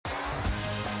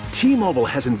T-Mobile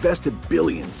has invested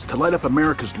billions to light up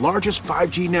America's largest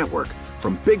 5G network,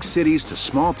 from big cities to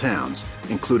small towns,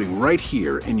 including right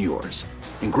here in yours.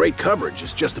 And great coverage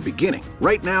is just the beginning.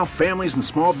 Right now, families and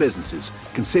small businesses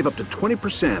can save up to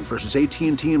 20% versus AT&T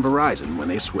and Verizon when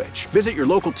they switch. Visit your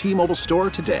local T-Mobile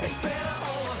store today.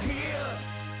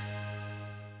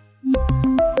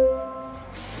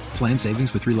 Plan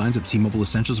savings with 3 lines of T-Mobile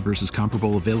Essentials versus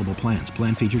comparable available plans.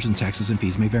 Plan features and taxes and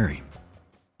fees may vary.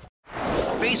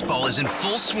 Baseball is in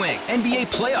full swing. NBA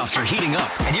playoffs are heating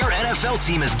up, and your NFL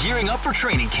team is gearing up for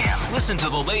training camp. Listen to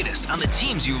the latest on the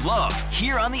teams you love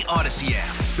here on the Odyssey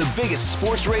app. The biggest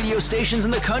sports radio stations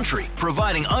in the country,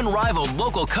 providing unrivaled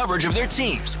local coverage of their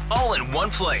teams, all in one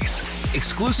place.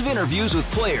 Exclusive interviews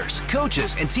with players,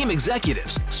 coaches, and team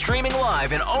executives, streaming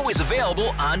live and always available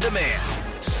on demand.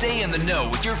 Stay in the know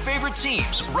with your favorite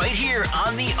teams right here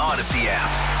on the Odyssey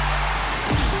app.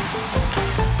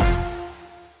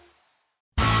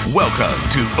 Welcome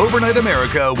to Overnight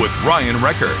America with Ryan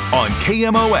Recker on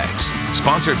KMOX.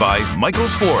 Sponsored by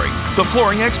Michael's Flooring, the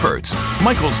flooring experts.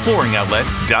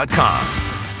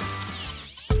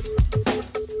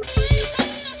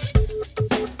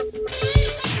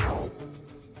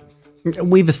 michaelsflooringoutlet.com.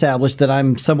 We've established that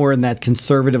I'm somewhere in that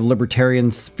conservative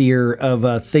libertarian sphere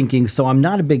of thinking, so I'm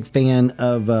not a big fan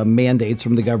of mandates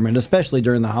from the government, especially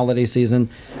during the holiday season.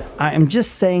 I'm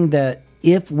just saying that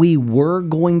if we were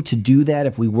going to do that,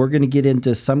 if we were going to get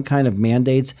into some kind of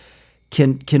mandates,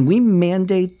 can we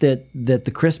mandate that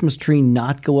the Christmas tree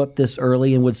not go up this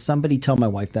early? And would somebody tell my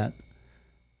wife that?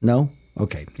 No?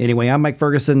 Okay. Anyway, I'm Mike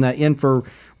Ferguson, in for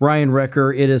Ryan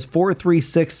Recker. It is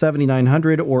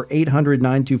 436-7900 or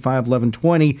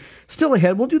 800-925-1120. Still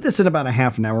ahead. We'll do this in about a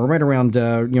half an hour, right around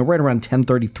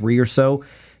 10:33 or so.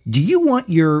 Do you want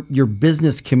your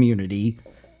business community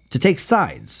to take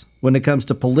sides when it comes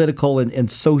to political and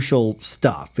social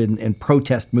stuff and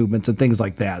protest movements and things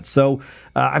like that? So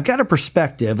I've got a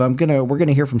perspective. We're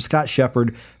gonna hear from Scott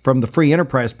Shepard from the Free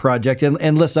Enterprise Project.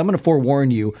 And listen, I'm going to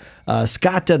forewarn you,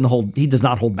 Scott does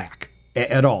not hold back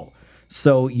at all.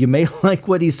 So you may like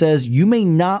what he says, you may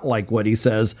not like what he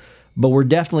says, but we're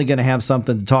definitely going to have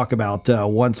something to talk about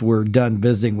once we're done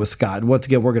visiting with Scott. Once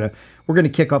again, we're going to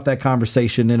kick off that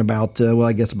conversation in about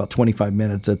 25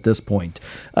 minutes at this point.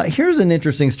 Here's an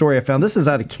interesting story I found. This is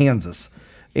out of Kansas,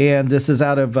 and this is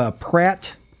out of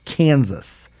Pratt,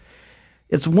 Kansas.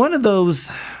 It's one of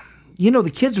those,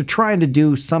 the kids are trying to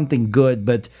do something good,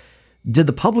 but did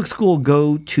the public school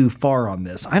go too far on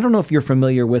this? I don't know if you're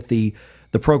familiar with the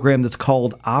program that's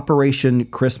called Operation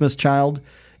Christmas Child.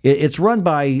 It's run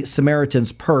by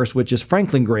Samaritan's Purse, which is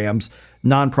Franklin Graham's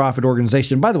nonprofit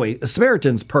organization. By the way,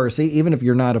 Samaritan's Purse, even if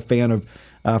you're not a fan of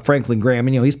Franklin Graham,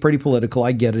 and he's pretty political,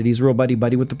 I get it. He's real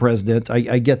buddy-buddy with the president.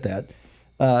 I get that.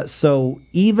 So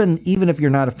even if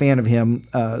you're not a fan of him,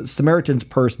 Samaritan's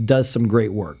Purse does some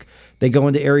great work. They go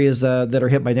into areas that are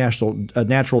hit by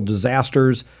natural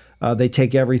disasters. They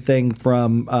take everything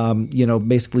from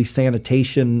basically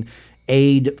sanitation,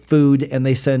 aid, food, and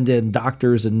they send in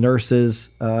doctors and nurses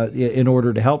in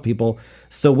order to help people.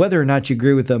 So whether or not you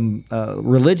agree with them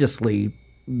religiously,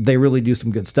 they really do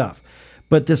some good stuff.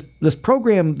 But this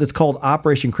program that's called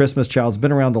Operation Christmas Child has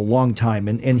been around a long time,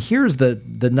 and here's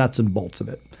the nuts and bolts of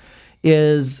it: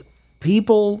 is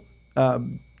people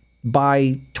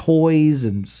buy toys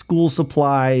and school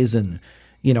supplies and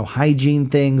hygiene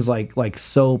things like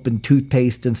soap and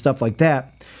toothpaste and stuff like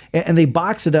that. And they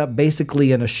box it up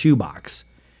basically in a shoebox.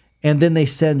 And then they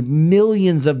send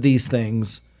millions of these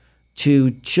things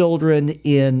to children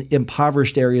in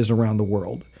impoverished areas around the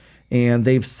world. And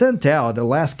they've sent out, the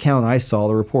last count I saw,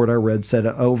 the report I read said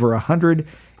over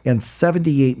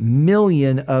 178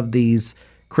 million of these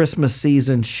Christmas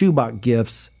season shoebox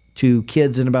gifts to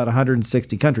kids in about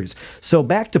 160 countries. So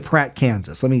back to Pratt,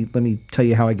 Kansas. Let me tell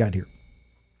you how I got here.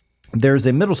 There's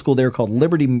a middle school there called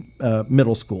Liberty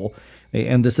Middle School,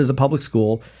 and this is a public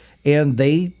school, and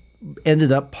they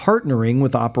ended up partnering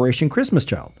with Operation Christmas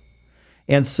Child.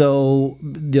 And so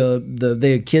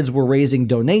the kids were raising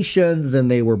donations, and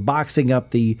they were boxing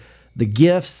up the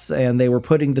gifts, and they were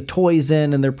putting the toys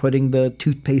in, and they're putting the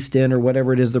toothpaste in, or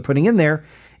whatever it is they're putting in there.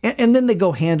 And then they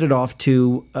go hand it off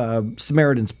to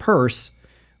Samaritan's Purse,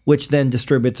 which then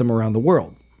distributes them around the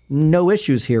world. No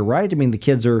issues here, right? I mean, the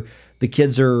kids are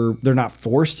they're not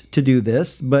forced to do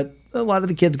this, but a lot of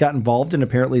the kids got involved, and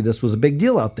apparently this was a big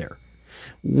deal out there.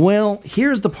 Well,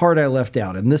 here's the part I left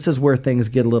out, and this is where things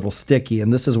get a little sticky,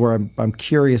 and this is where I'm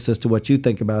curious as to what you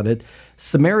think about it.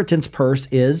 Samaritan's Purse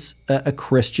is a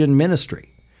Christian ministry.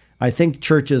 I think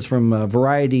churches from a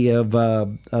variety of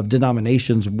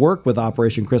denominations work with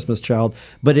Operation Christmas Child,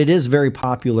 but it is very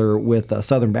popular with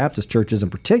Southern Baptist churches in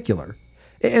particular.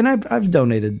 And I've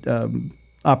donated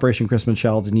Operation Christmas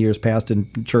Child in years past in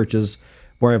churches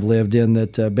where I've lived in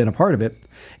that been a part of it.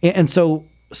 And so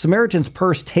Samaritan's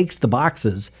Purse takes the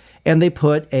boxes and they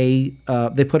put a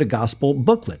gospel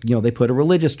booklet. They put a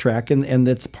religious track, and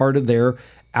that's part of their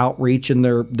outreach and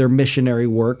their missionary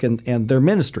work and their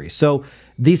ministry. So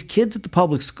these kids at the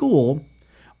public school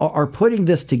are putting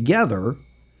this together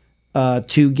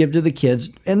to give to the kids,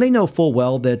 and they know full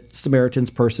well that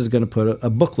Samaritan's Purse is going to put a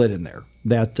booklet in there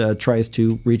that tries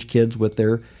to reach kids with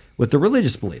their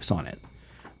religious beliefs on it.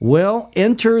 Well,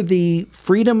 enter the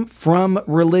Freedom From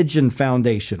Religion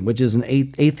Foundation, which is an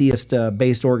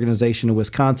atheist-based organization in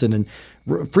Wisconsin. And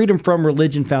Freedom From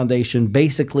Religion Foundation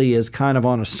basically is kind of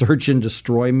on a search and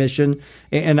destroy mission.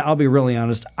 And I'll be really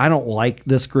honest, I don't like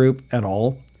this group at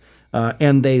all.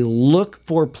 And they look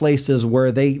for places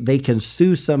where they can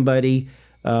sue somebody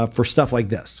for stuff like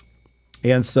this.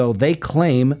 And so they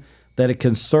claim that a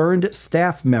concerned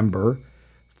staff member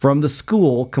from the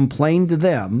school complained to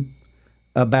them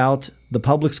about the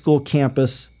public school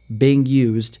campus being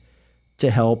used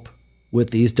to help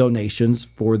with these donations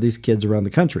for these kids around the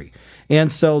country.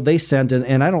 And so they sent,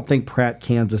 and I don't think Pratt,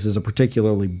 Kansas is a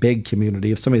particularly big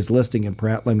community. If somebody's listening in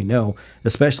Pratt, let me know,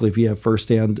 especially if you have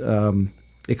firsthand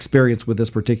experience with this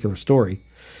particular story.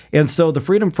 And so the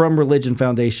Freedom From Religion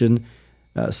Foundation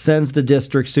sends the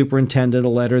district superintendent a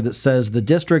letter that says the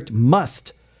district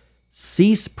must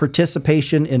cease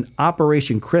participation in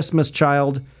Operation Christmas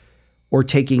Child or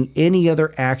taking any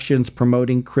other actions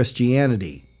promoting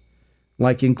Christianity,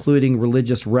 like including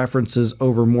religious references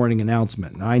over morning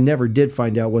announcement. Now, I never did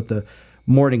find out what the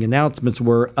morning announcements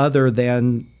were, other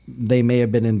than they may have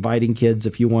been inviting kids,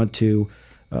 if you want to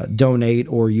donate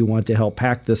or you want to help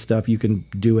pack this stuff, you can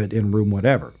do it in room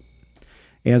whatever.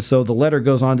 And so the letter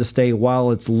goes on to state,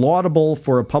 while it's laudable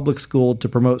for a public school to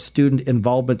promote student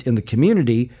involvement in the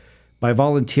community by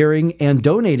volunteering and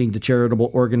donating to charitable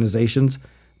organizations,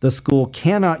 the school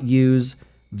cannot use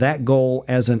that goal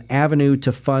as an avenue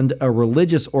to fund a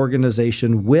religious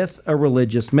organization with a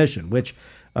religious mission, which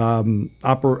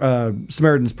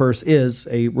Samaritan's Purse is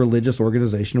a religious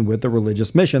organization with a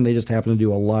religious mission. They just happen to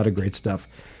do a lot of great stuff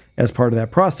as part of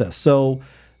that process. So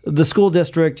the school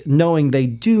district, knowing they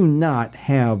do not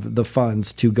have the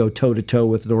funds to go toe-to-toe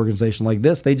with an organization like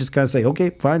this, they just kind of say, okay,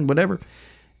 fine, whatever.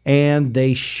 And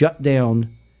they shut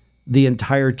down the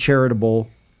entire charitable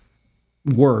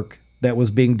work that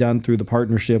was being done through the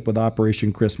partnership with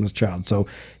Operation Christmas Child. So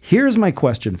here's my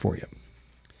question for you.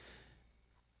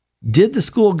 Did the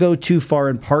school go too far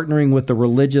in partnering with the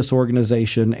religious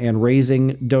organization and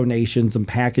raising donations and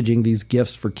packaging these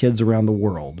gifts for kids around the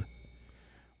world?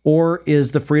 Or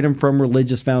is the Freedom From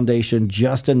Religious Foundation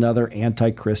just another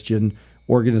anti-Christian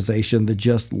organization that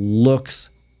just looks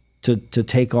to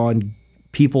take on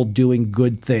people doing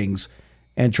good things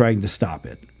and trying to stop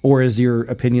it? Or is your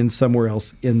opinion somewhere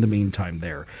else in the meantime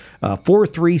there?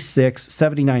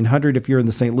 436-7900 if you're in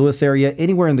the St. Louis area,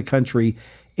 anywhere in the country,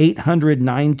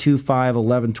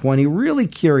 800-925-1120. Really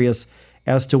curious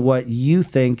as to what you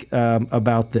think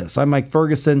about this. I'm Mike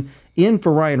Ferguson, in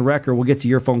for Ryan Recker. We'll get to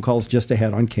your phone calls just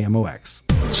ahead on KMOX.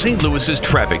 St. Louis's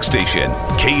traffic station,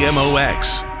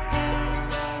 KMOX.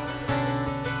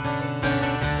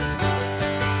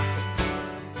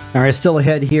 All right, still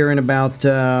ahead here in about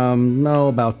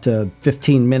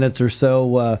 15 minutes or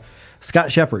so.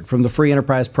 Scott Shepard from the Free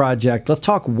Enterprise Project. Let's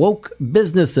talk woke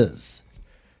businesses.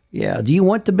 Yeah, do you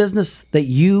want the business that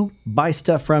you buy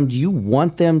stuff from? Do you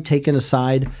want them taken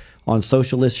aside on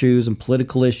social issues and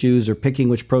political issues, or picking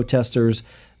which protesters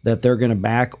that they're going to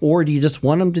back? Or do you just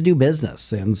want them to do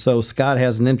business? And so Scott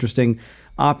has an interesting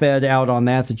op-ed out on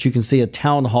that you can see at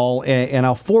Town Hall. And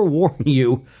I'll forewarn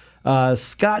you,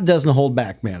 Scott doesn't hold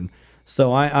back, man.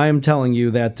 So I am telling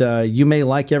you that you may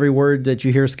like every word that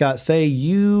you hear Scott say.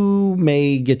 You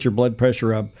may get your blood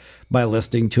pressure up by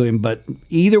listening to him. But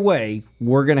either way,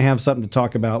 we're going to have something to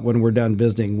talk about when we're done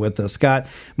visiting with Scott.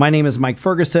 My name is Mike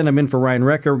Ferguson. I'm in for Ryan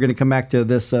Recker. We're going to come back to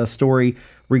this story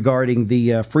regarding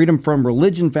the Freedom From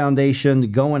Religion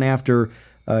Foundation going after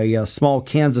a small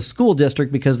Kansas school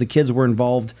district because the kids were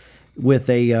involved with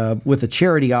a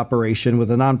charity operation,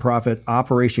 with a nonprofit,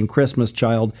 Operation Christmas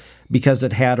Child, because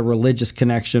it had a religious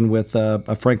connection with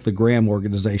a Franklin Graham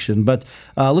organization. But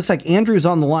looks like Andrew's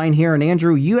on the line here. And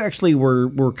Andrew, you actually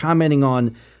were commenting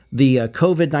on the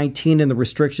COVID-19 and the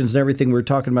restrictions and everything we were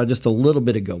talking about just a little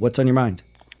bit ago. What's on your mind?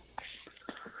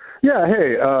 Yeah,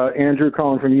 hey, Andrew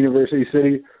calling from University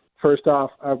City. First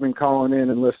off, I've been calling in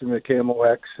and listening to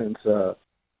KMOX since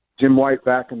Jim White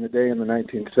back in the day in the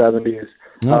 1970s.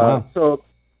 So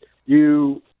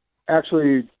you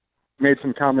actually made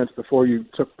some comments before you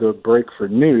took the break for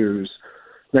news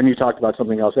then you talked about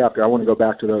something else after. I want to go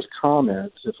back to those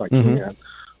comments if I can.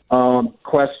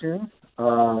 Question.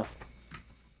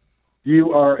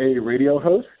 You are a radio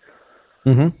host?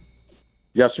 Mm-hmm.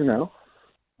 Yes or no?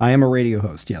 I am a radio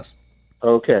host, yes.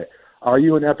 Okay. Are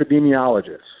you an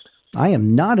epidemiologist? I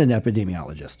am not an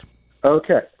epidemiologist.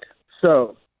 Okay.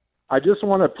 So I just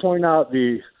want to point out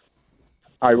the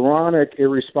ironic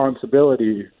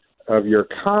irresponsibility of your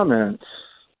comments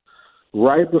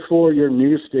right before your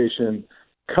news station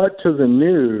cut to the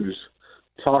news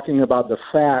talking about the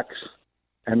facts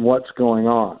and what's going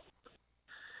on.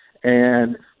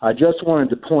 And I just wanted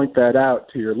to point that out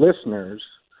to your listeners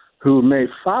who may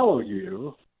follow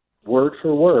you word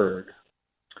for word,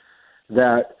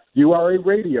 that you are a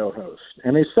radio host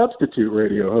and a substitute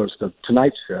radio host of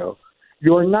tonight's show.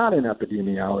 You are not an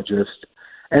epidemiologist,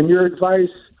 and your advice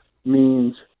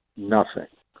means nothing.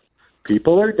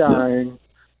 People are dying.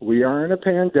 We are in a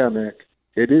pandemic.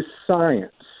 It is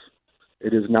science.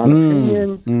 It is not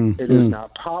opinion. It is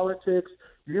not politics.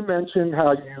 You mentioned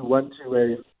how you went to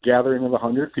a gathering of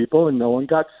 100 people and no one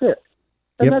got sick.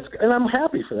 And and I'm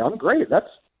happy for that. I'm great. That's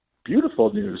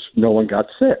beautiful news. No one got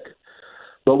sick.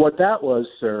 But what that was,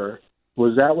 sir,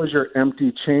 was that was your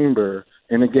empty chamber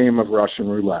in a game of Russian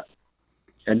roulette.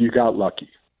 And you got lucky.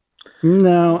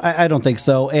 No, I don't think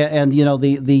so. And you know,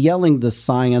 the yelling the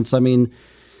science, I mean,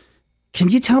 can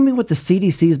you tell me what the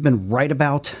CDC has been right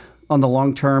about on the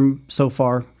long term so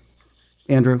far,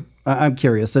 Andrew? I'm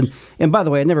curious. And by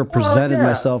the way, I never presented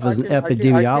myself as an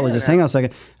epidemiologist. Hang on a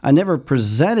second. I never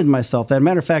presented myself that.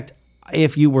 Matter of fact,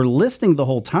 if you were listening the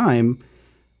whole time,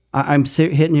 I'm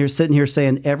sitting here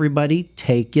saying, everybody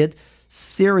take it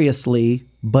seriously,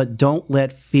 but don't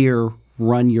let fear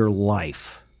run your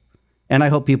life. And I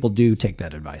hope people do take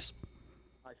that advice.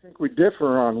 I think we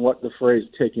differ on what the phrase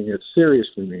taking it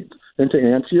seriously means. And to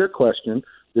answer your question,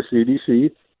 the CDC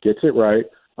gets it right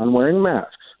on wearing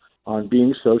masks, on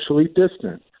being socially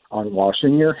distant, on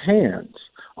washing your hands,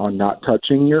 on not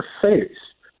touching your face,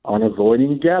 on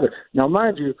avoiding gather. Now,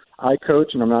 mind you, I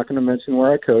coach, and I'm not going to mention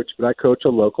where I coach, but I coach a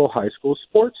local high school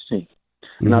sports team.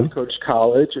 And I've coached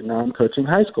college, and now I'm coaching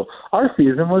high school. Our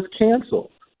season was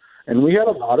canceled. And we had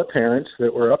a lot of parents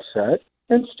that were upset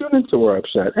and students that were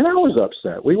upset. And I was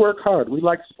upset. We work hard. We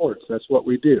like sports. That's what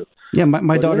we do. Yeah,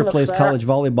 my daughter plays college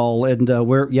volleyball, and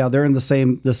they're in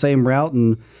the same route.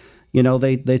 And you know,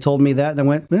 they told me that, and I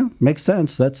went, yeah, makes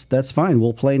sense. That's fine.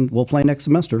 We'll play next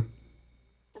semester.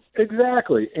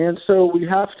 Exactly. And so we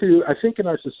have to, I think in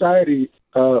our society,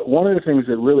 one of the things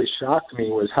that really shocked me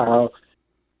was how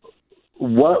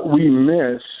what we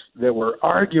miss that we're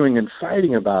arguing and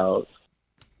fighting about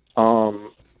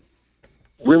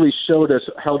really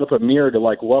held up a mirror to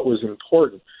like what was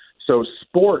important. So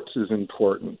sports is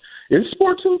important. Is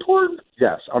sports important?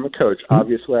 Yes. I'm a coach.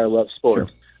 Obviously, I love sports.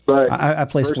 Sure. But I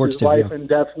play sports too. Life and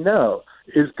death, no.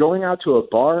 Is going out to a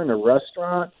bar and a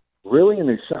restaurant really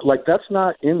that's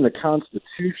not in the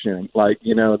Constitution? Like,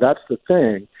 you know, that's the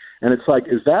thing. And it's like,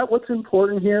 is that what's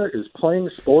important here? Is playing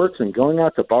sports and going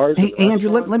out to bars? Hey, Andrew,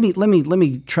 let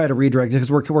me try to redirect it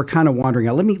because we're kind of wandering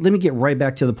out. Let me get right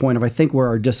back to the point of I think where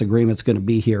our disagreement's going to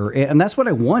be here, and that's what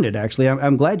I wanted actually.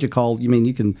 I'm glad you called. I mean,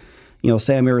 you can, you know,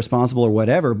 say I'm irresponsible or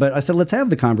whatever, but I said let's have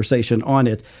the conversation on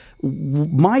it.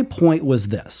 My point was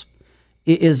this.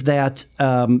 Is that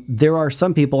there are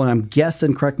some people, and I'm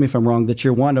guessing, correct me if I'm wrong, that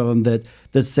you're one of them,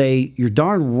 that say you're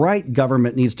darn right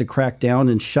government needs to crack down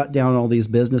and shut down all these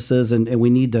businesses, and we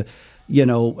need to, you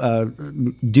know,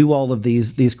 do all of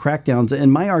these crackdowns.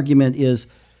 And my argument is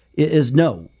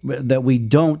no, that we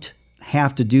don't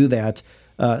have to do that.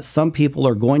 Some people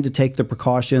are going to take the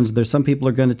precautions. There's some people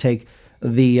are going to take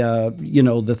the, you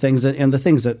know, the things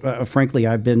that frankly,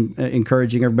 I've been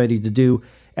encouraging everybody to do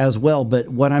as well. But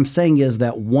what I'm saying is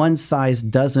that one size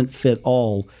doesn't fit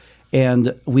all,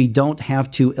 and we don't have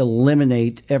to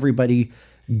eliminate everybody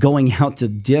going out to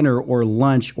dinner or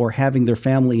lunch or having their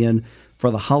family in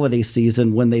for the holiday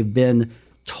season when they've been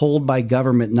told by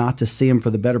government not to see them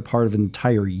for the better part of an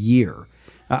entire year.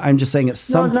 I'm just saying at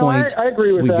some point. I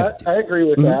agree with that. I agree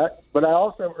with that. But I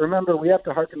also remember we have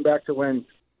to harken back to when,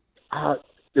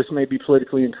 this may be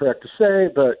politically incorrect to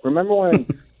say, but remember when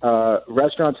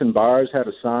restaurants and bars had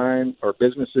a sign, or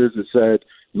businesses that said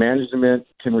management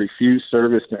can refuse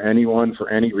service to anyone for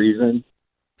any reason?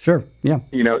 Sure, yeah.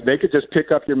 You know, they could just pick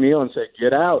up your meal and say,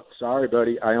 get out. Sorry,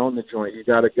 buddy, I own the joint. You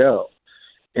got to go.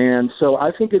 And so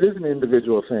I think it is an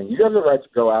individual thing. You have the right to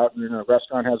go out, and a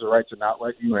restaurant has a right to not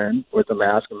let you in with a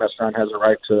mask. A restaurant has a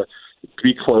right to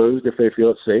be closed if they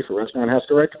feel it's safe. A restaurant has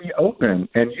the right to be open,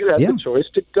 and you have the choice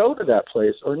to go to that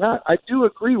place or not. I do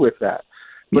agree with that.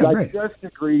 But I just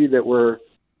agree that we're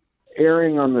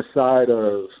erring on the side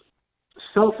of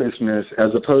selfishness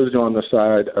as opposed to on the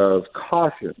side of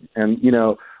caution. And,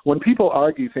 when people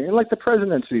argue things, like the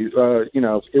presidency,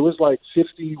 it was like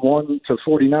 51 to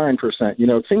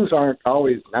 49%. Things aren't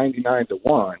always 99 to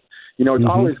 1. It's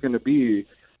always going to be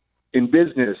in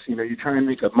business, you try and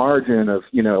make a margin of,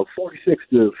 46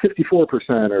 to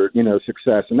 54% or,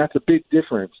 success. And that's a big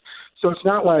difference. So it's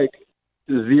not like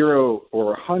 0 or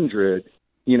 100.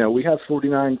 We have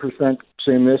 49%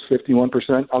 saying this,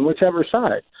 51% on whichever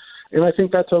side. And I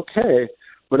think that's okay.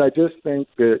 But I just think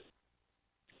that,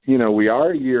 we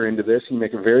are a year into this. You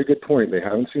make a very good point. They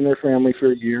haven't seen their family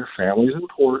for a year. Family's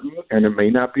important, and it may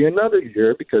not be another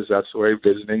year because that's the way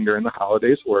visiting during the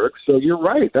holidays works. So you're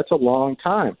right. That's a long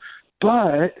time.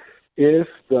 But if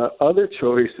the other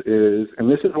choice is, and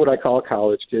this is what I call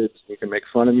college kids, you can make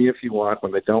fun of me if you want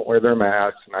when they don't wear their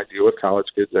masks, and I deal with college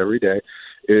kids every day,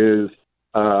 is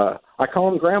I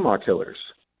call them grandma killers.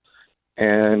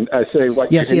 And I say,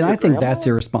 like, yeah, see, and I think that's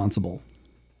irresponsible.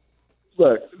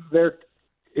 Look,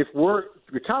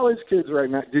 the college kids right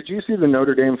now, did you see the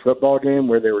Notre Dame football game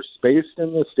where they were spaced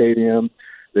in the stadium,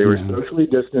 they were socially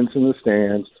distanced in the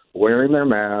stands, wearing their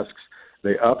masks,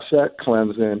 they upset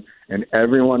Clemson, and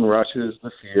everyone rushes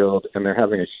the field, and they're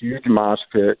having a huge mosh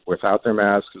pit without their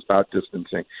masks, without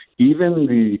distancing. Even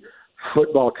the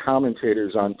football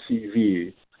commentators on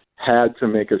TV had to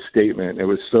make a statement. It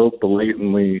was so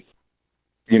blatantly,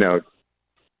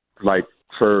 like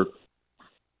for,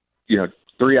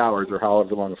 3 hours or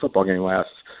however long a football game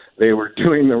lasts, they were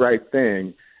doing the right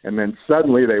thing, and then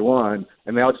suddenly they won,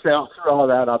 and they all threw all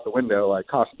that out the window, like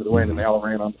caution to the wind, and they all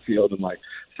ran on the field. And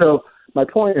so my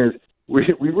point is,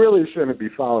 we really shouldn't be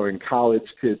following college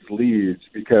kids' leads,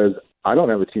 because I don't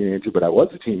have a teenager, but I was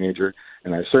a teenager,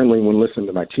 and I certainly wouldn't listen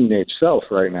to my teenage self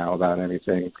right now about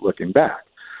anything looking back.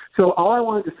 So all I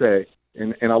wanted to say,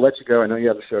 and I'll let you go, I know you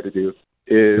have a show to do,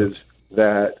 is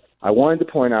that I wanted to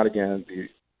point out again the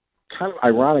kind of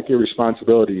ironic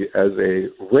irresponsibility as a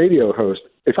radio host.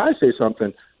 If I say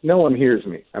something, no one hears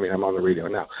me. I mean, I'm on the radio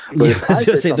now. But yeah, I was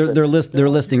going to say they're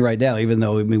listening right now, even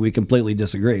though we completely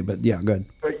disagree. But yeah, good.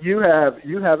 But you have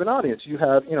an audience. You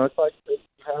have, it's like you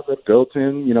have a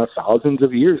built-in, thousands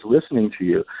of years listening to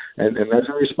you, and there's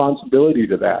a responsibility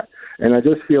to that. And I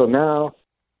just feel now,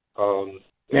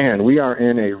 man, we are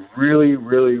in a really,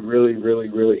 really, really, really,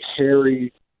 really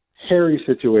hairy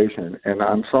situation. And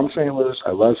I'm from St. Louis.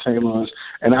 I love St. Louis.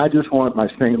 And I just want my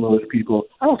St. Louis people,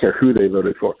 I don't care who they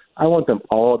voted for, I want them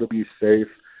all to be safe.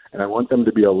 And I want them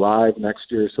to be alive next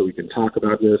year so we can talk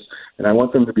about this. And I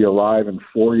want them to be alive in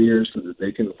 4 years so that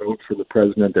they can vote for the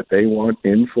president that they want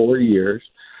in 4 years.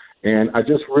 And I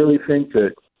just really think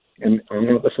that, and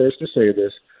I'm not the first to say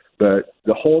this, but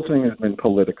the whole thing has been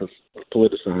politicized.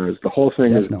 The whole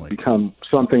thing has become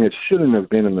something it shouldn't have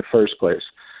been in the first place.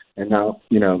 And now,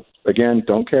 again,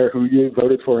 don't care who you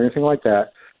voted for or anything like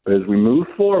that. But as we move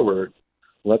forward,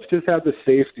 let's just have the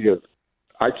safety of,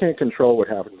 I can't control what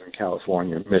happens in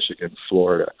California, Michigan,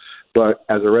 Florida. But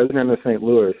as a resident of St.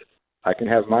 Louis, I can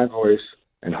have my voice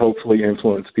and hopefully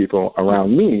influence people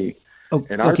around me.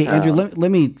 Okay, Andrew, let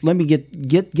me get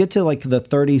to like the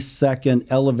 30-second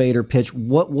elevator pitch.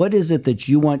 What is it that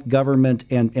you want government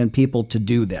and people to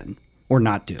do then, or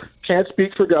not do? Can't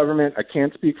speak for government. I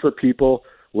can't speak for people,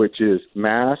 which is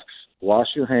masks, wash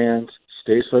your hands,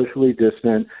 stay socially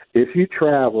distant. If you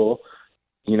travel,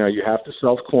 you have to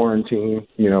self-quarantine,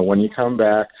 when you come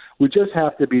back. We just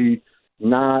have to be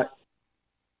not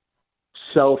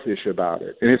selfish about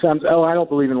it. And it sounds, I don't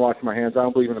believe in washing my hands. I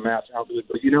don't believe in the mask.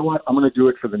 But you know what? I'm going to do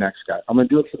it for the next guy. I'm going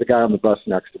to do it for the guy on the bus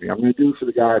next to me. I'm going to do it for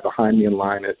the guy behind me in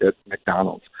line at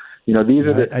McDonald's. These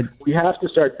are we have to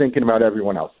start thinking about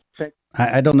everyone else.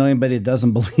 I don't know anybody that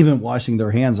doesn't believe in washing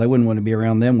their hands. I wouldn't want to be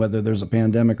around them, whether there's a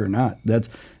pandemic or not. That's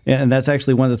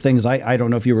actually one of the things I don't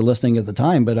know if you were listening at the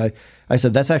time, but I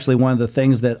said that's actually one of the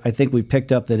things that I think we've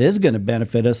picked up that is going to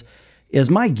benefit us. Is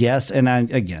my guess, and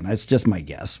again, it's just my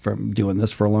guess from doing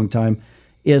this for a long time,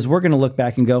 is we're going to look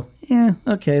back and go, yeah,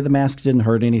 okay, the masks didn't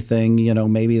hurt anything.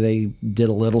 Maybe they did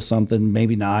a little something,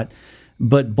 maybe not.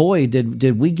 But boy,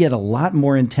 did we get a lot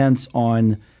more intense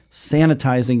on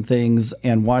sanitizing things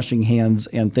and washing hands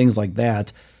and things like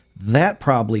that. That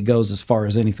probably goes as far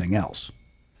as anything else.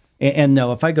 And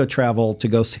no, if I go travel to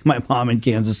go see my mom in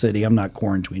Kansas City, I'm not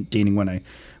quarantining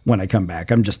when I come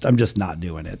back. I'm just not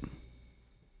doing it.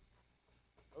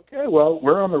 Okay, well,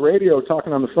 we're on the radio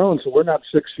talking on the phone, so we're not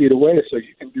 6 feet away, so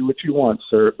you can do what you want,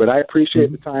 sir. But I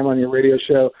appreciate the time on your radio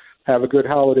show. Have a good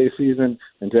holiday season,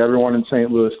 and to everyone in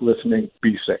St. Louis listening,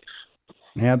 be safe.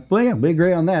 Yeah, well, yeah, we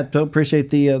agree on that. So appreciate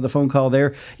the phone call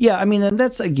there. Yeah, I mean, and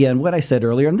that's, again, what I said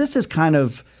earlier, and this is kind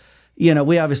of,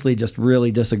 we obviously just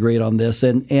really disagreed on this.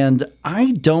 And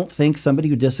I don't think somebody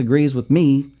who disagrees with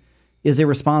me is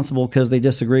irresponsible because they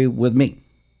disagree with me.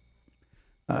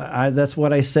 That's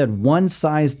what I said. One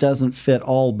size doesn't fit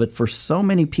all. But for so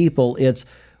many people,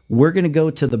 we're going to go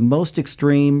to the most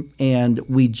extreme, and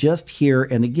we just hear,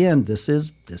 and again, this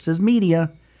is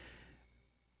media.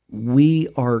 We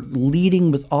are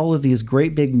leading with all of these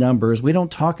great big numbers. We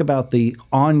don't talk about the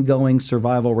ongoing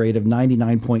survival rate of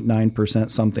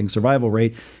 99.9% something survival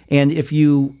rate. And if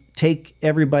you take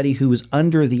everybody who's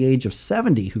under the age of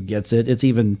 70 who gets it, it's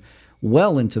even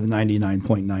well into the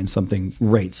 99.9 something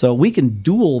rate. So we can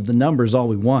duel the numbers all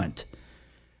we want.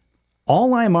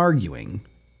 All I'm arguing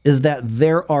is that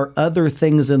there are other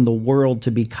things in the world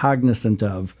to be cognizant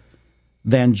of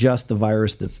than just the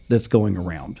virus that's going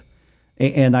around.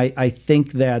 And I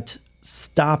think that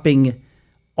stopping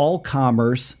all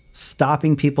commerce,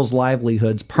 stopping people's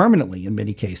livelihoods permanently in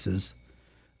many cases,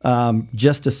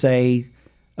 just to say,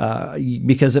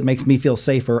 because it makes me feel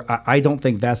safer, I don't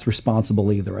think that's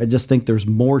responsible either. I just think there's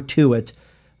more to it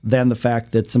than the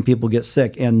fact that some people get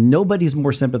sick. And nobody's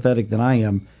more sympathetic than I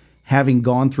am, having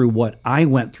gone through what I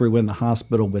went through in the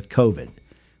hospital with COVID,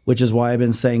 which is why I've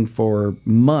been saying for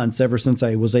months, ever since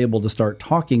I was able to start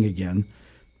talking again,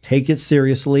 take it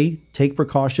seriously, take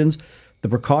precautions. The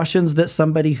precautions that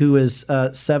somebody who is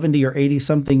 70 or 80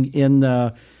 something in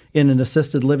an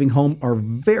assisted living home are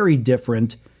very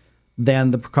different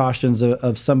than the precautions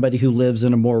of somebody who lives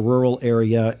in a more rural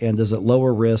area and is at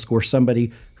lower risk, or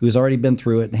somebody who's already been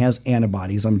through it and has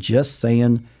antibodies. I'm just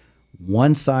saying,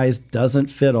 one size doesn't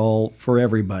fit all for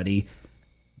everybody.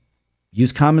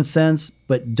 Use common sense,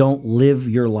 but don't live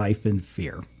your life in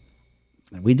fear.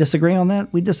 We disagree on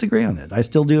that. We disagree on it. I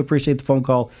still do appreciate the phone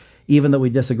call, even though we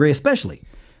disagree, especially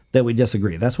that we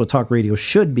disagree. That's what talk radio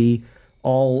should be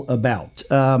all about.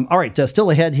 All right,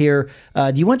 still ahead here.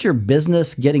 Do you want your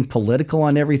business getting political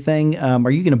on everything?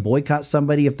 Are you going to boycott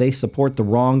somebody if they support the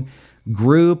wrong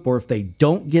group, or if they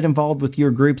don't get involved with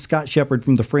your group? Scott Shepard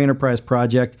from the Free Enterprise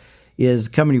Project is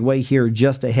coming your way here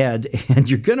just ahead, and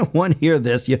you're going to want to hear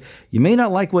this. You may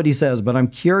not like what he says, but I'm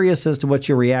curious as to what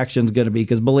your reaction is going to be,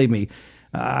 because believe me,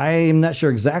 I'm not sure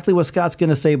exactly what Scott's going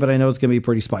to say, but I know it's going to be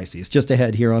pretty spicy. It's just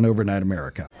ahead here on Overnight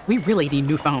America. We really need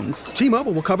new phones.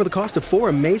 T-Mobile will cover the cost of 4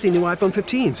 amazing new iPhone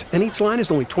 15s, and each line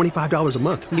is only $25 a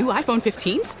month. New iPhone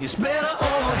 15s? It's better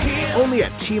over here. Only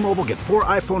at T-Mobile, get 4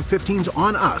 iPhone 15s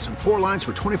on us and 4 lines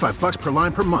for $25 per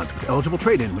line per month with eligible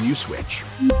trade-in when you switch.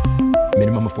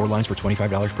 Minimum of 4 lines for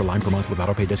 $25 per line per month with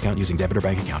autopay discount using debit or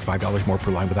bank account. $5 more per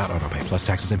line without autopay, plus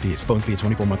taxes and fees. Phone fee at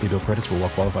 24 monthly bill credits for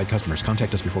well-qualified customers.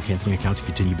 Contact us before canceling account to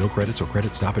continue bill credits or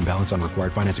credit stop and balance on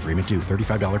required finance agreement due.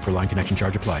 $35 per line connection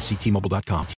charge applies. See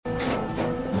T-Mobile.com.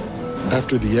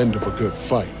 After the end of a good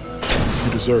fight,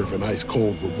 you deserve an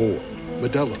ice-cold reward.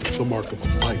 Modelo is the mark of a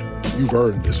fighter. You've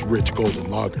earned this rich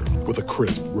golden lager with a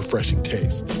crisp, refreshing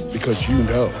taste. Because you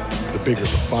know, the bigger the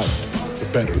fight, the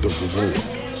better the reward.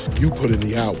 You put in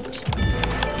the hours,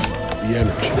 the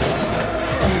energy,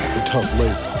 the tough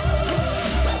labor.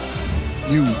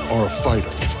 You are a fighter,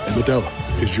 and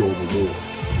Modelo is your reward.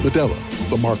 Modelo,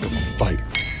 the mark of a fighter.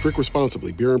 Drink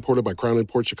responsibly. Beer imported by Crown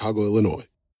Imports, Chicago, Illinois.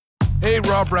 Hey,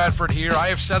 Rob Bradford here. I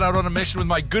have set out on a mission with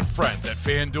my good friends at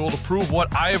FanDuel to prove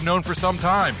what I have known for some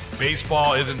time.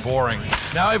 Baseball isn't boring.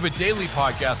 Now I have a daily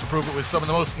podcast to prove it with some of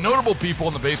the most notable people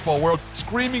in the baseball world,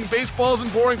 screaming baseball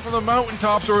isn't boring from the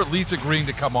mountaintops, or at least agreeing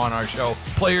to come on our show.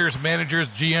 Players, managers,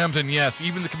 GMs, and yes,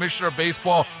 even the commissioner of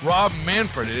baseball, Rob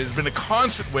Manfred. It has been a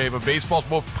constant wave of baseball's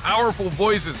most powerful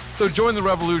voices. So join the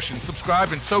revolution.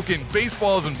 Subscribe and soak in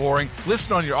Baseball Isn't Boring.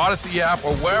 Listen on your Odyssey app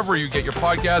or wherever you get your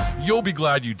podcasts. You'll be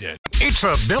glad you did. It's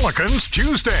a Billikens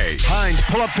Tuesday. Hines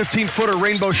pull up 15-footer,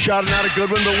 rainbow shot, and not a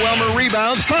good one. The Welmer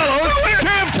rebounds, follows,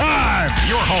 jam time!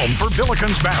 Your home for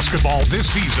Billikens basketball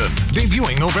this season.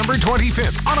 Debuting November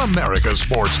 25th on America's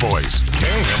Sports Voice,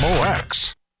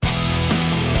 KMOX.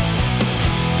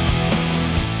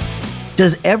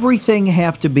 Does everything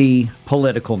have to be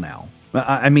political now?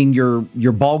 I mean,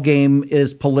 your ball game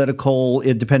is political,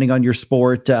 depending on your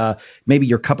sport. Maybe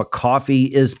your cup of coffee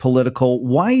is political.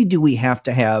 Why do we have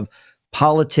to have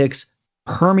politics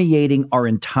permeating our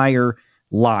entire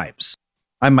lives?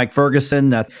 I'm Mike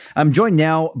Ferguson. I'm joined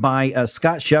now by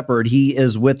Scott Shepard. He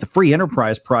is with the Free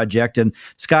Enterprise Project. And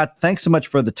Scott, thanks so much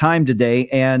for the time today.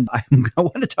 And I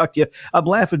want to talk to you. I'm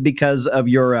laughing because of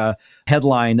your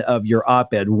headline of your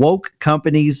op-ed, Woke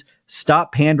Companies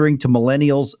Stop Pandering to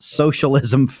Millennials,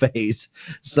 Socialism Phase.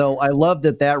 So I love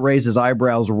that raises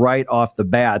eyebrows right off the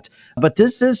bat. But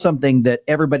this is something that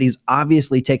everybody's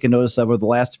obviously taken notice of over the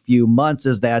last few months,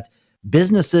 is that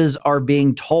businesses are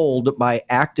being told by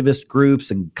activist groups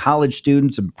and college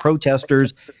students and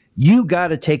protesters, you got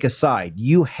to take a side.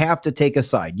 You have to take a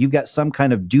side. You've got some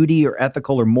kind of duty or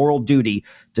ethical or moral duty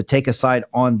to take a side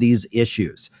on these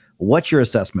issues. What's your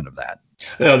assessment of that?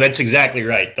 No, that's exactly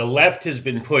right. The left has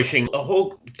been pushing a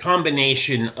whole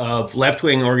combination of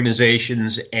left-wing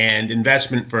organizations and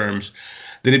investment firms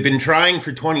that have been trying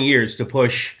for 20 years to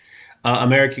push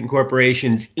American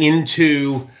corporations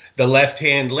into the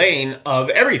left-hand lane of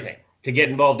everything, to get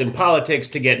involved in politics,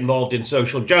 to get involved in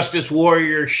social justice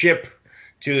warriorship,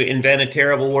 to invent a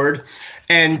terrible word,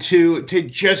 and to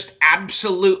just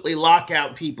absolutely lock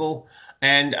out people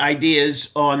and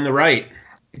ideas on the right,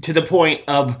 to the point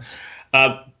of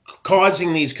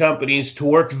causing these companies to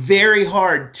work very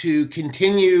hard to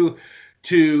continue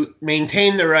to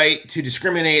maintain the right to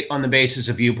discriminate on the basis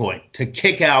of viewpoint, to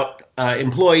kick out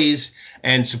employees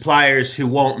and suppliers who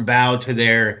won't bow to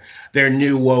their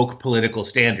new woke political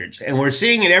standards. And we're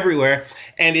seeing it everywhere.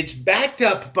 And it's backed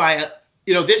up by,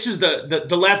 this is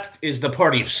the left is the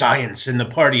party of science and the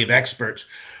party of experts.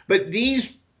 But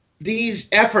these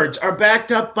efforts are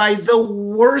backed up by the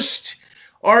worst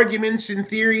arguments and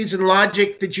theories and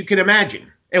logic that you can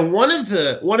imagine. And one of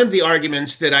the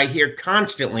arguments that I hear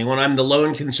constantly when I'm the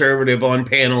lone conservative on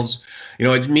panels,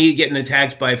 it's me getting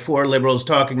attacked by 4 liberals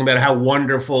talking about how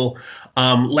wonderful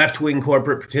left-wing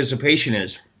corporate participation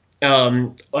is.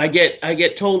 I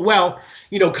get told, well,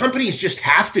 companies just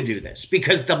have to do this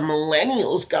because the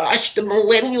millennials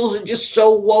are just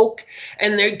so woke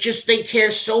and they care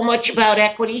so much about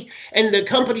equity, and the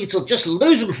companies will just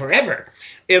lose them forever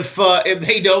if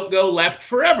they don't go left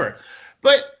forever.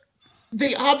 But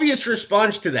the obvious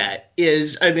response to that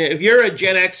is, if you're a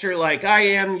Gen Xer like I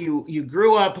am, you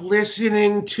grew up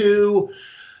listening to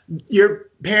your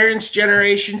parents'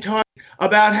 generation talk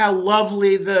about how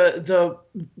lovely the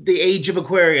age of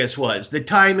Aquarius was, the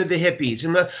time of the hippies,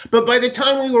 but by the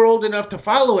time we were old enough to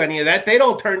follow any of that, they'd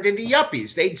all turned into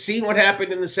yuppies. They'd seen what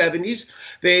happened in the 70s.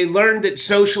 They learned that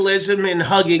socialism and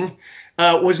hugging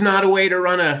was not a way to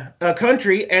run a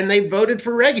country, and they voted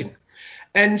for Reagan.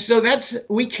 And so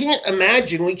we can't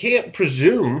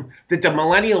presume that the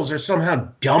millennials are somehow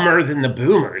dumber than the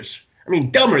boomers.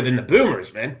 Dumber than the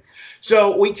boomers, man.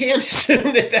 So we can't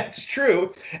assume that that's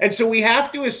true. And so we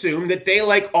have to assume that they,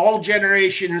 like all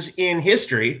generations in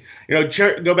history,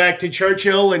 go back to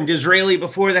Churchill and Disraeli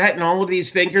before that, and all of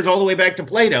these thinkers, all the way back to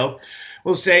Plato,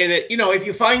 will say that, if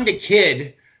you find a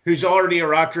kid who's already a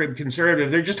rock rib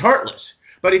conservative, they're just heartless.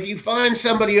 But if you find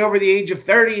somebody over the age of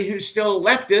 30 who's still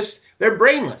leftist, they're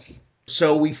brainless.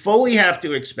 So we fully have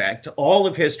to expect, all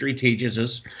of history teaches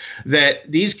us,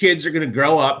 that these kids are going to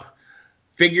grow up,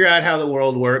 figure out how the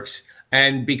world works,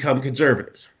 and become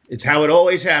conservatives. It's how it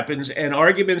always happens. And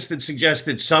arguments that suggest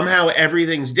that somehow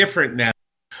everything's different now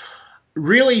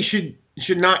really should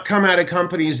not come out of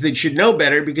companies that should know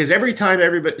better, because every time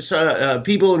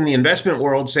people in the investment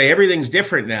world say everything's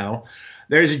different now,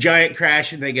 there's a giant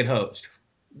crash and they get hosed.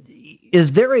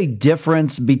 Is there a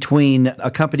difference between a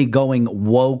company going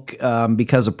woke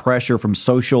because of pressure from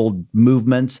social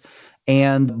movements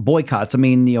and boycotts?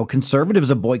 Conservatives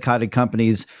have boycotted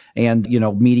companies and,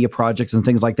 media projects and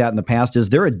things like that in the past. Is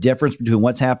there a difference between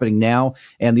what's happening now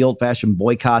and the old-fashioned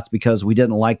boycotts because we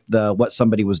didn't like what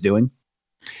somebody was doing?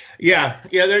 Yeah,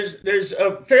 there's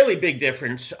a fairly big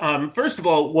difference. First of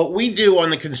all, what we do on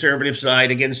the conservative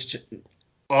side against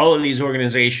all of these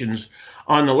organizations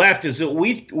on the left is that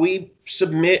we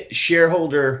submit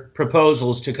shareholder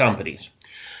proposals to companies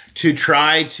to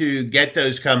try to get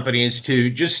those companies to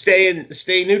just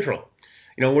stay neutral.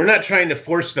 We're not trying to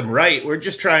force them right. We're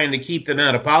just trying to keep them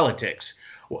out of politics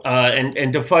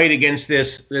and to fight against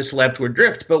this leftward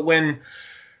drift. But when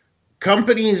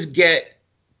companies get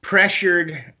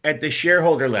pressured at the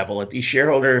shareholder level, at these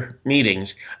shareholder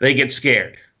meetings, they get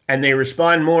scared and they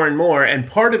respond more and more. And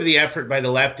part of the effort by the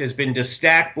left has been to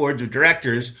stack boards of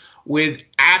directors with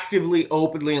actively,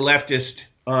 openly leftist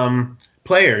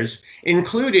players,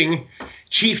 including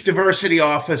chief diversity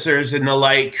officers and the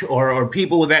like, or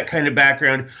people with that kind of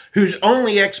background whose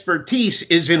only expertise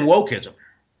is in wokeism,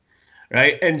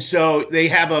 right? And so they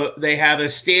have a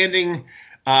standing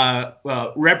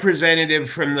representative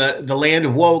from the land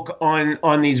of woke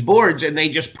on these boards, and they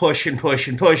just push and push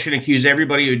and push and accuse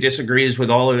everybody who disagrees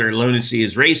with all of their lunacy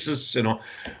as racists, and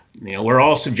we're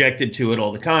all subjected to it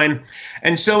all the time.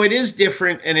 And so it is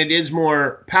different, and it is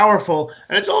more powerful,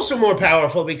 and it's also more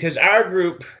powerful because our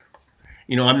group,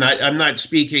 I'm not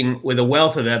speaking with a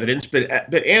wealth of evidence, but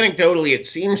anecdotally it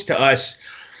seems to us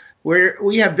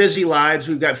we have busy lives,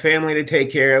 we've got family to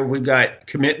take care of, we've got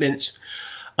commitments.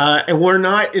 And we're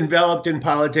not enveloped in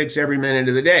politics every minute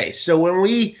of the day. So when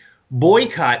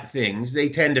boycott things, they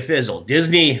tend to fizzle.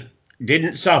 Disney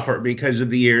didn't suffer because of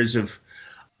the years of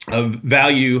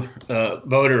value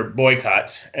voter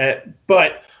boycotts,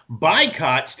 but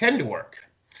boycotts tend to work.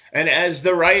 And as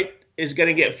the right is going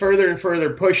to get further and further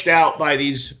pushed out by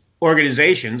these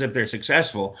organizations, if they're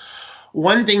successful,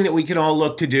 one thing that we can all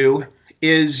look to do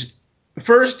is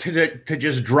first to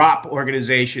just drop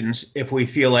organizations if we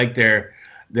feel like they're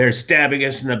stabbing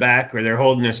us in the back or they're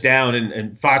holding us down.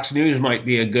 And Fox News might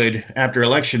be a good, after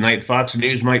election night, Fox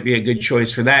News might be a good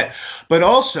choice for that. But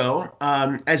also,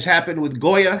 as happened with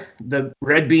Goya, the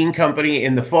Red Bean Company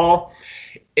in the fall,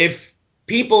 if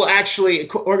people actually,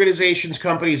 organizations,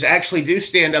 companies actually do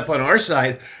stand up on our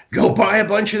side, go buy a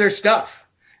bunch of their stuff.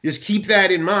 Just keep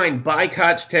that in mind.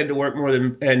 Boycotts tend to work more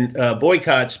than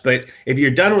boycotts. But if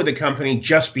you're done with the company,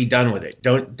 just be done with it.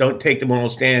 Don't take the moral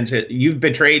stance. You've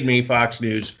betrayed me, Fox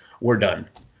News. We're done.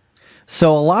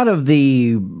 So a lot of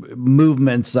the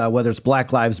movements, whether it's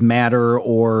Black Lives Matter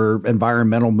or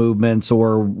environmental movements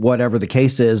or whatever the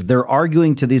case is, they're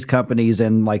arguing to these companies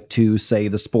and like to say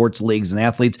the sports leagues and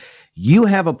athletes, you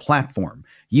have a platform.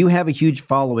 You have a huge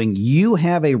following. You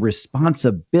have a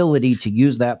responsibility to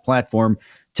use that platform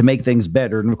to make things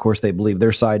better. And of course, they believe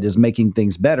their side is making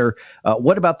things better.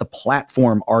 What about the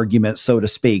platform argument, so to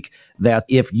speak, that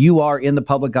if you are in the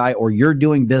public eye or you're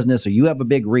doing business or you have a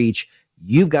big reach,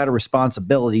 you've got a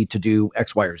responsibility to do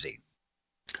X, Y, or Z?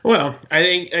 Well, I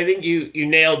think you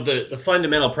nailed the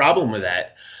fundamental problem with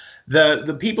that.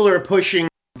 The people who are pushing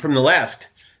from the left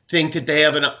think that they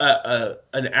have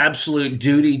an absolute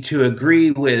duty to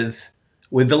agree with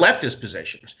the leftist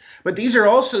positions. But these are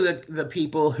also the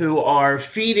people who are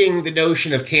feeding the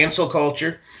notion of cancel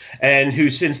culture and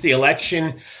who, since the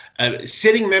election,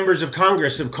 sitting members of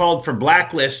Congress have called for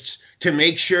blacklists to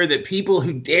make sure that people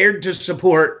who dared to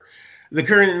support the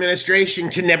current administration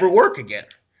can never work again.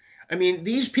 I mean,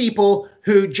 these people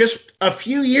who just a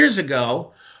few years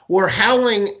ago were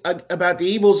howling about the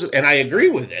evils, and I agree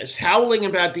with this, howling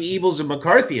about the evils of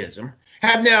McCarthyism,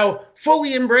 have now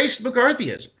fully embraced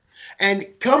McCarthyism. And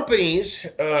companies,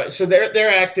 so they're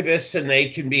activists and they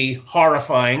can be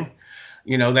horrifying.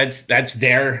 You know, that's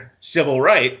their civil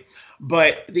right.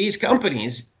 But these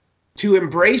companies, to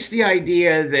embrace the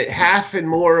idea that half and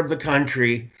more of the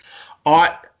country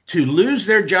ought to lose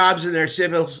their jobs and their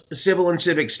civil and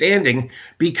civic standing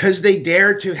because they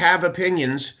dare to have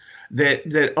opinions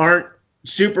that aren't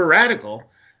super radical,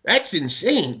 that's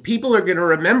insane. People are going to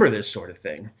remember this sort of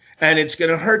thing, and it's going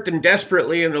to hurt them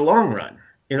desperately in the long run.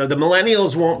 You know, the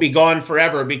millennials won't be gone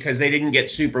forever because they didn't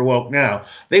get super woke now.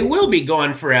 They will be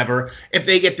gone forever if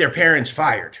they get their parents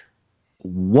fired.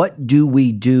 What do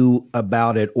we do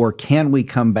about it, or can we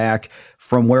come back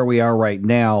from where we are right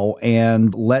now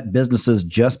and let businesses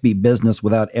just be business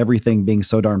without everything being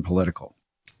so darn political?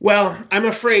 Well, I'm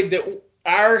afraid that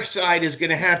our side is going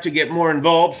to have to get more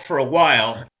involved for a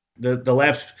while. The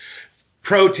left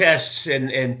protests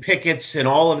and pickets and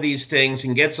all of these things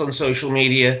and gets on social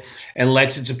media and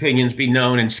lets its opinions be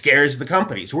known and scares the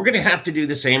companies. We're going to have to do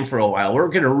the same for a while. We're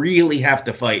going to really have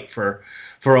to fight for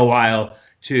a while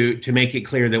to make it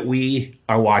clear that we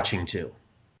are watching too.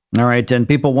 All right. And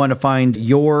people want to find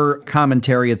your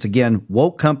commentary. It's, again,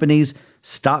 woke companies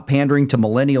stop pandering to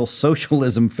millennial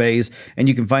socialism phase. And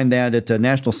you can find that at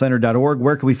nationalcenter.org.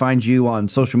 Where can we find you on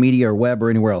social media or web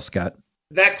or anywhere else, Scott?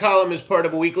 That column is part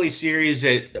of a weekly series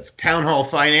at Town Hall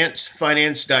Finance,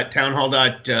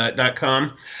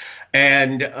 finance.townhall.com.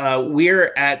 And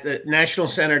we're at the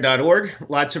nationalcenter.org.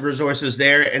 Lots of resources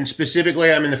there. And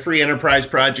specifically, I'm in the Free Enterprise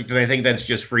Project, and I think that's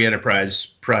just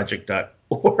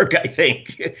freeenterpriseproject.org, I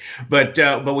think. But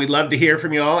we'd love to hear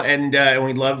from you all, and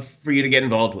we'd love for you to get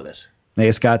involved with us. Hey,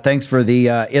 Scott, thanks for the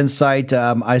insight.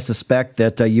 I suspect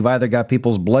that you've either got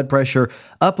people's blood pressure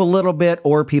up a little bit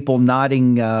or people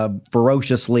nodding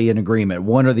ferociously in agreement,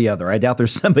 one or the other. I doubt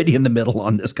there's somebody in the middle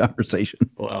on this conversation.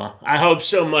 Well, I hope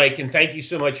so, Mike, and thank you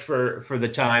so much for the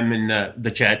time and the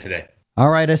chat today. All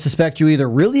right, I suspect you either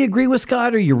really agree with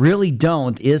Scott or you really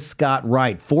don't. Is Scott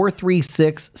right?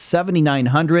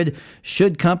 436-7900.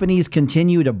 Should companies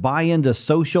continue to buy into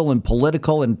social and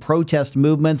political and protest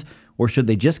movements, or should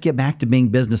they just get back to being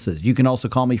businesses? You can also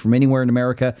call me from anywhere in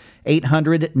America,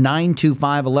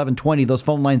 800-925-1120. Those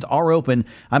phone lines are open.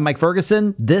 I'm Mike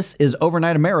Ferguson. This is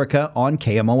Overnight America on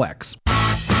KMOX.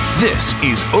 This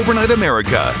is Overnight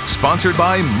America, sponsored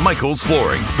by Michael's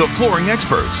Flooring, the flooring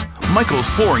experts.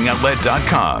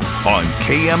 michaelsflooringoutlet.com on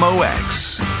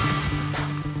KMOX.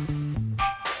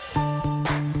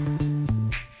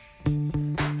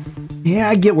 Yeah,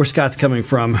 I get where Scott's coming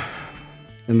from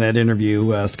in that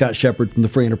interview. Scott Shepard from the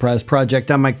Free Enterprise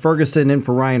Project. I'm Mike Ferguson in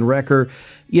for Ryan Wrecker.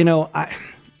 You know,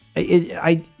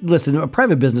 Listen, a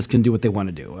private business can do what they want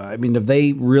to do. I mean, if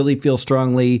they really feel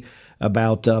strongly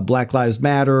about Black Lives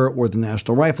Matter or the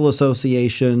National Rifle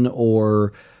Association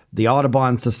or the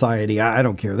Audubon Society, I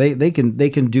don't care. They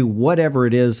can do whatever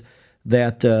it is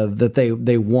that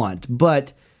they want.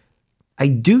 But I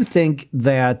do think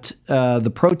that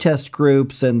the protest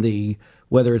groups and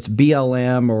whether it's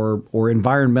BLM or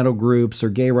environmental groups or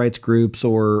gay rights groups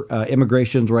or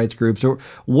immigration rights groups or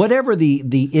whatever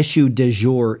the issue du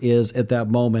jour is at that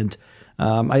moment,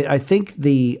 I think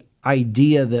the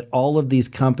idea that all of these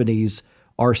companies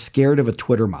are scared of a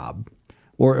Twitter mob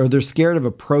or they're scared of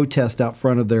a protest out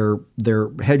front of their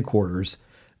headquarters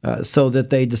so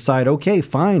that they decide, okay,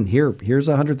 fine, here's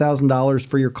 $100,000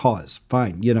 for your cause.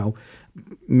 Fine,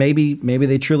 maybe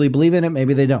they truly believe in it.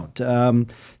 Maybe they don't.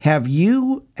 Have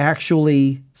you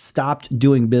actually stopped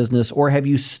doing business or have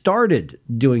you started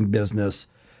doing business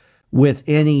with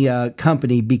any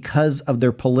company because of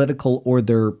their political or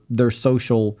their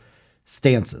social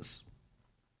stances?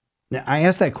 Now, I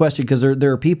ask that question because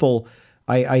there are people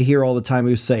I hear all the time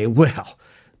who say, well,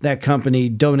 that company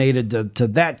donated to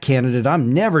that candidate.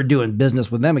 I'm never doing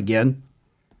business with them again.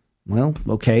 Well,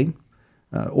 okay.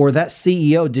 Or that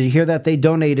CEO, did you hear that? They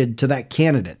donated to that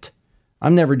candidate.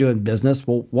 I'm never doing business.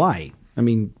 Well, why? I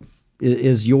mean,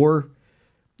 is your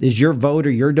vote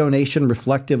or your donation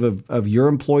reflective of your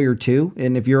employer too?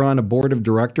 And if you're on a board of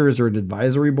directors or an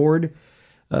advisory board,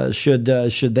 should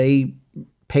they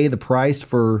pay the price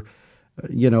for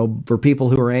people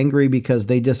who are angry because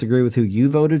they disagree with who you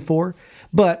voted for?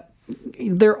 But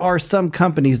there are some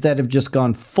companies that have just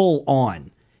gone full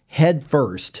on, head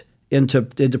first, into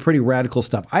pretty radical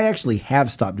stuff. I actually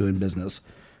have stopped doing business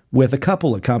with a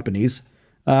couple of companies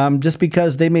just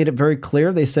because they made it very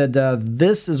clear. They said,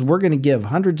 we're going to give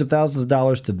hundreds of thousands of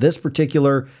dollars to this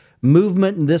particular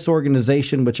movement and this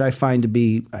organization, which I find to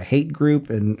be a hate group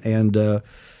and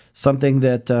something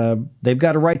that they've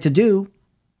got a right to do,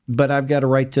 but I've got a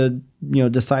right to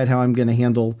decide how I'm going to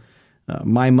handle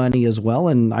my money as well,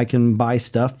 and I can buy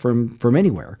stuff from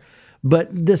anywhere. But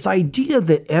this idea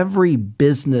that every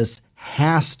business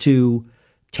has to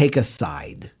take a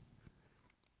side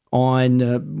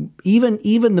on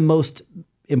even the most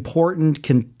important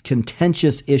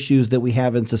contentious issues that we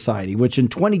have in society, which in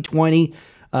 2020,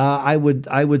 I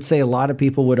would say a lot of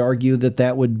people would argue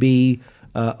that would be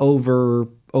over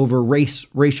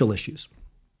racial issues.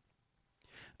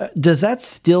 Does that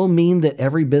still mean that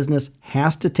every business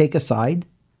has to take a side?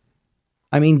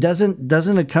 I mean,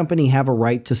 doesn't a company have a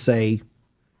right to say,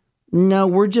 no,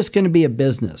 we're just going to be a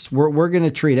business. We're going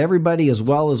to treat everybody as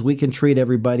well as we can treat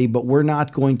everybody, but we're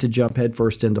not going to jump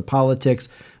headfirst into politics.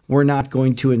 We're not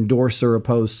going to endorse or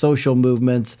oppose social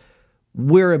movements.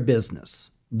 We're a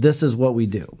business. This is what we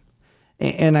do.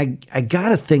 And I got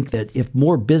to think that if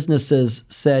more businesses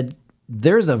said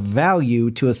there's a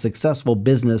value to a successful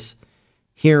business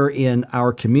here in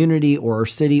our community or our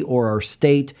city or our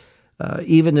state,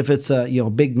 even if it's a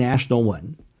big national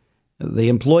one, they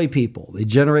employ people, they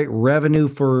generate revenue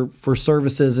for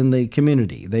services in the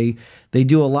community. They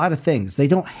do a lot of things. They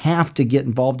don't have to get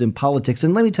involved in politics.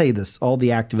 And let me tell you this, all the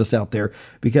activists out there,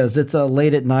 because it's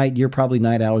late at night, you're probably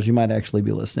night owls, you might actually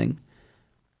be listening.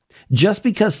 Just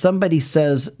because somebody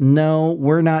says, no,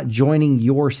 we're not joining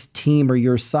your team or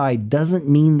your side, doesn't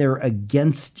mean they're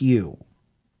against you.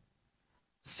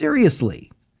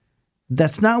 Seriously,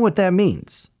 that's not what that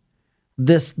means.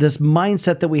 This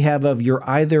mindset that we have of you're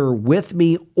either with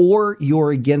me or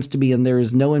you're against me and there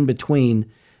is no in between,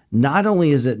 not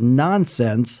only is it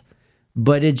nonsense,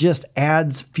 but it just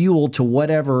adds fuel to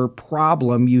whatever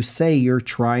problem you say you're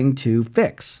trying to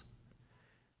fix.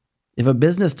 If a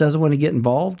business doesn't want to get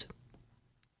involved,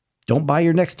 don't buy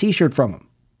your next t-shirt from them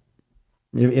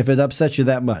if it upsets you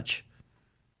that much.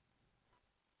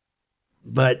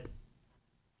 But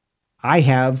I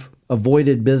have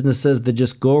avoided businesses that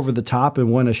just go over the top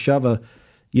and want to shove a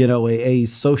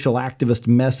social activist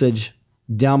message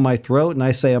down my throat. And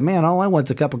I say, oh man, all I want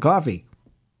is a cup of coffee.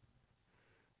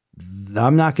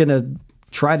 I'm not going to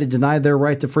try to deny their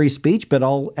right to free speech, but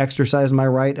I'll exercise my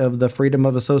right of the freedom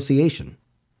of association.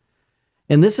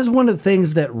 And this is one of the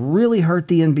things that really hurt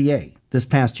the NBA this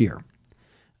past year.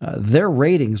 Their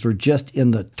ratings were just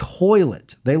in the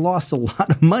toilet. They lost a lot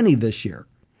of money this year.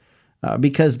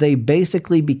 Because they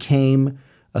basically became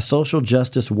a social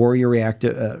justice warrior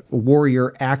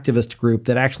activist group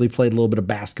that actually played a little bit of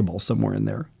basketball somewhere in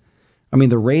there. I mean,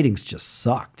 the ratings just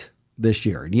sucked this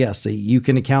year. And yes, you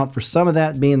can account for some of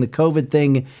that being the COVID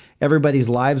thing. Everybody's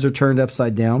lives are turned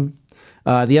upside down.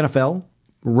 The NFL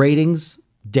ratings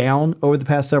down over the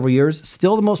past several years.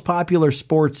 Still the most popular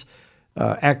sports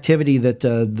activity that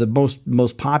the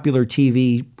most popular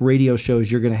TV radio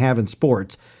shows you're going to have in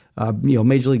sports.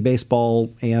 Major League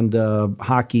Baseball and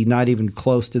hockey, not even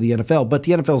close to the NFL. But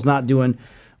the NFL is not doing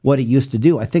what it used to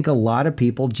do. I think a lot of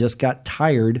people just got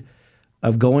tired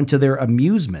of going to their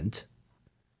amusement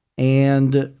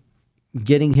and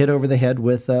getting hit over the head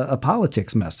with a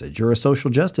politics message or a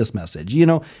social justice message.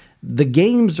 The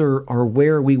games are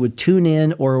where we would tune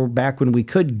in, or back when we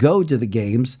could go to the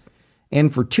games,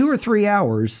 and for 2 or 3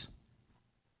 hours,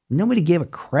 nobody gave a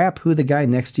crap who the guy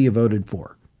next to you voted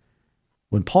for.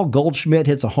 When Paul Goldschmidt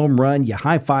hits a home run, you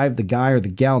high-five the guy or the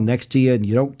gal next to you, and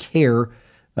you don't care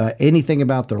anything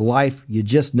about their life. You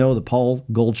just know that Paul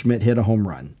Goldschmidt hit a home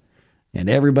run, and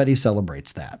everybody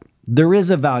celebrates that. There is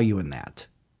a value in that.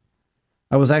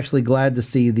 I was actually glad to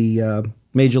see the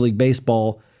Major League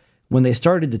Baseball, when they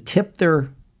started to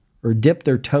dip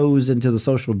their toes into the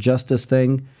social justice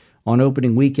thing on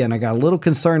opening weekend. I got a little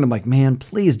concerned. I'm like, man,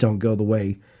 please don't go the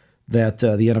way that the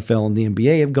NFL and the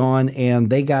NBA have gone. And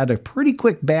they got a pretty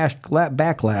quick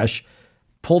backlash,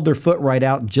 pulled their foot right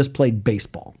out, and just played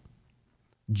baseball.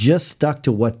 Just stuck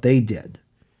to what they did,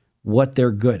 what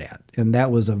they're good at. And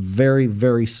that was a very,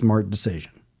 very smart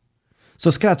decision. So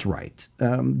Scott's right.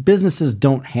 Businesses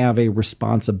don't have a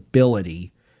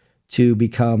responsibility to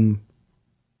become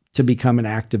an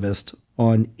activist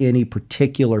on any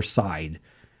particular side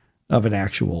of an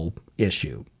actual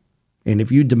issue. And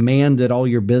if you demand that all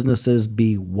your businesses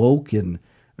be woke and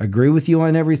agree with you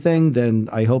on everything, then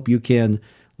I hope you can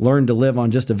learn to live on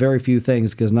just a very few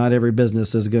things, because not every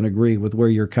business is going to agree with where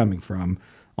you're coming from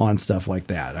on stuff like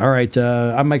that. All right,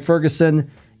 I'm Mike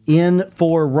Ferguson, in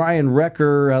for Ryan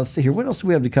Wrecker. Let's see here. What else do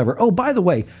we have to cover? Oh, by the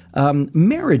way,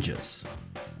 marriages.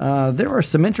 There are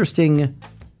some interesting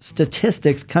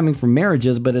statistics coming from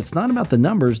marriages, but it's not about the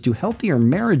numbers. Do healthier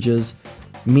marriages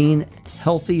mean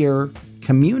healthier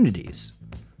communities?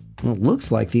 Well, it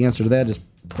looks like the answer to that is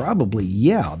probably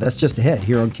yeah. That's just ahead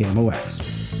here on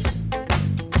KMOX.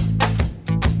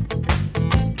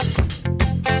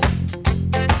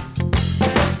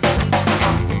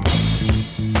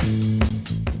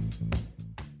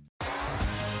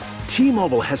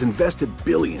 T-Mobile has invested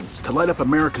billions to light up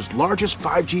America's largest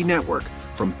 5G network,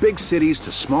 from big cities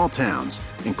to small towns,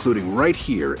 including right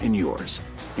here in yours.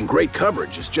 And great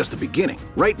coverage is just the beginning.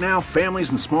 Right now, families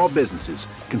and small businesses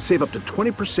can save up to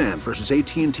 20% versus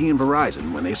AT&T and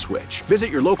Verizon when they switch.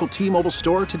 Visit your local T-Mobile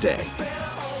store today.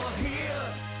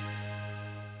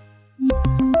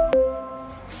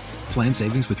 Plan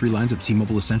savings with 3 lines of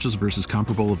T-Mobile Essentials versus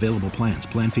comparable available plans.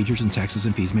 Plan features and taxes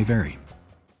and fees may vary.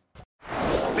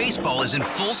 Baseball is in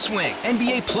full swing.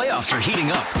 NBA playoffs are heating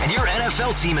up, and your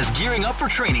NFL team is gearing up for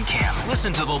training camp.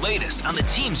 Listen to the latest on the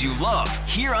teams you love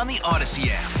here on the Odyssey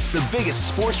app. The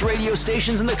biggest sports radio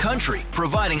stations in the country,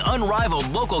 providing unrivaled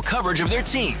local coverage of their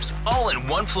teams, all in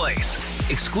one place.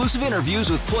 Exclusive interviews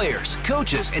with players,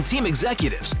 coaches, and team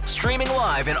executives, streaming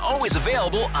live and always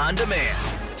available on demand.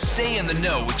 Stay in the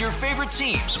know with your favorite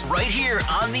teams right here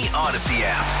on the Odyssey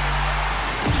app.